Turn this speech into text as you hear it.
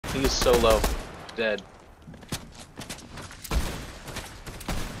He is so low. Dead.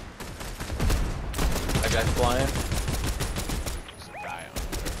 That guy flying. There's a guy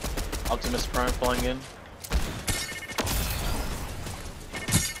over there. Optimus Prime flying in.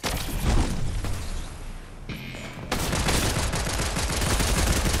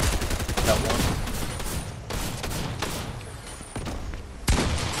 Got one.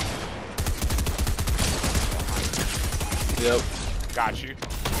 Yep. Got you.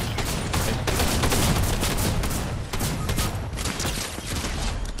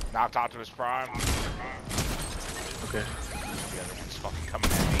 Knocked Optimus Prime. Okay. The other one's fucking coming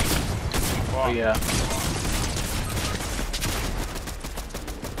at me. Fuck. Oh yeah.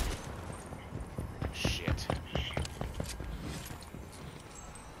 Shit.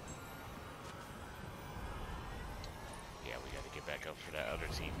 Yeah, we gotta get back up for that other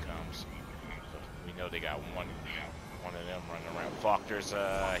team comes. We know they got one of them running around. Fuck, there's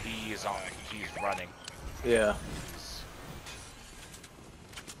he's running. Yeah.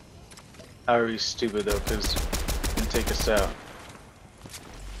 How are we stupid though, because he can take us out.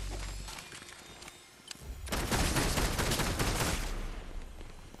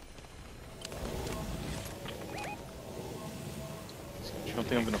 You don't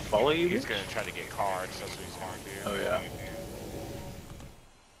think I'm gonna follow you? He's gonna try to get cards, that's what he's gonna do. Oh yeah.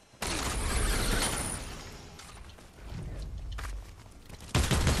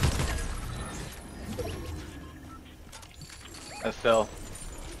 I fell.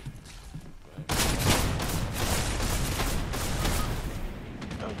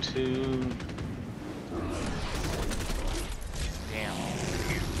 Oh, two. Damn.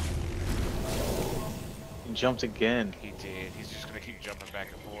 He jumped again. He did. He's just gonna keep jumping back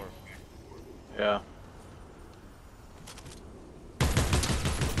and forth. Yeah.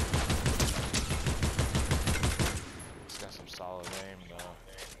 He's got some solid aim though.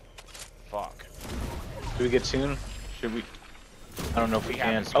 Fuck. Do we get tuned? Should we? I don't know if we have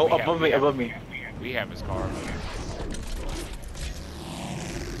can. his- Oh, we have- above we me, have- above me. We have his card.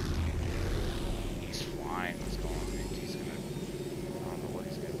 He's flying. He's going. He's gonna. I don't know what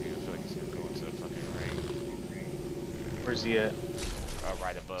he's gonna do. I feel like he's gonna go into the fucking ring. Where's he at?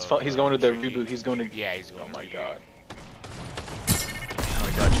 Right above. He's going to the Tricky. reboot. He's going to. Yeah, he's going. Oh my to god. Oh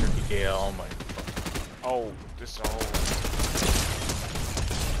my god, Tricky Gale. Oh my. Oh, this whole.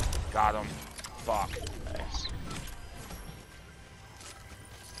 Got him. Fuck. Nice.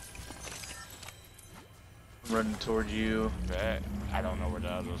 I'm running toward you. Bet. I don't know where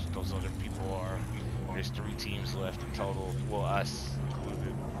those other people are. There's 3 teams left in total. Well, us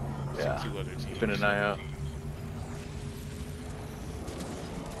included. Yeah. 2 other teams. Keeping an eye out.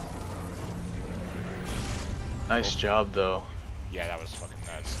 Nice job though. Yeah, that was fucking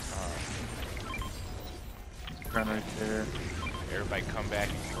nuts. Run right there. Everybody come back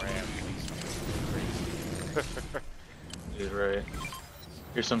and grab, please. Crazy. He's right.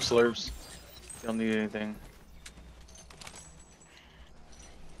 Here's some slurps. Don't need anything.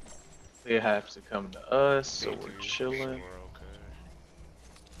 They have to come to us, so They we're do, chilling. so we're okay.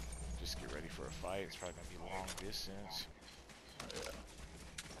 Just get ready for a fight. It's probably gonna be long distance. Oh, yeah.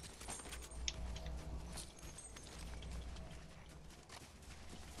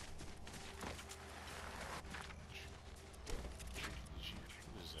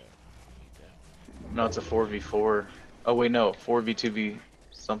 What is that? Need that? No, it's a 4v4. Oh wait, no, 4v2v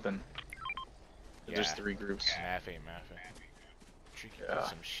something. There's Yeah. 3 groups. Maffei. Tricky, Yeah. put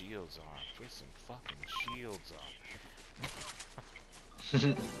some shields on. Put some fucking shields on.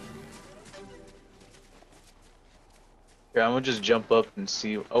 Yeah, I'm gonna just jump up and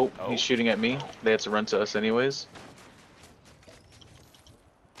see. Oh, he's shooting at me. They have to run to us anyways.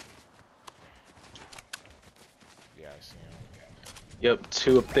 Yeah, I see him. Yep,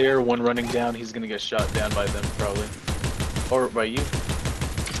 2 up there, 1 running down. He's gonna get shot down by them probably. Or by you.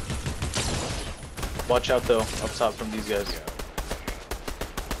 Watch out though, up top from these guys. Yeah.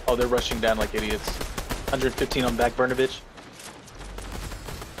 Oh, they're rushing down like idiots. 115 on back, Burnovich.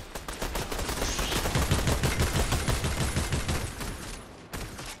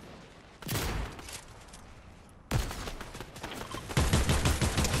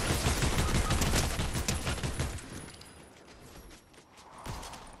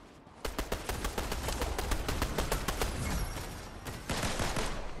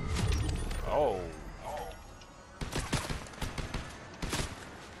 Oh.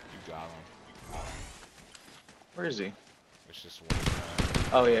 You got him. Where is he? It's just one guy.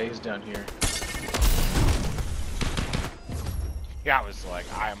 Oh yeah, he's down here. Yeah, I was like,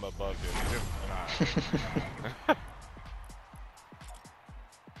 I am above this.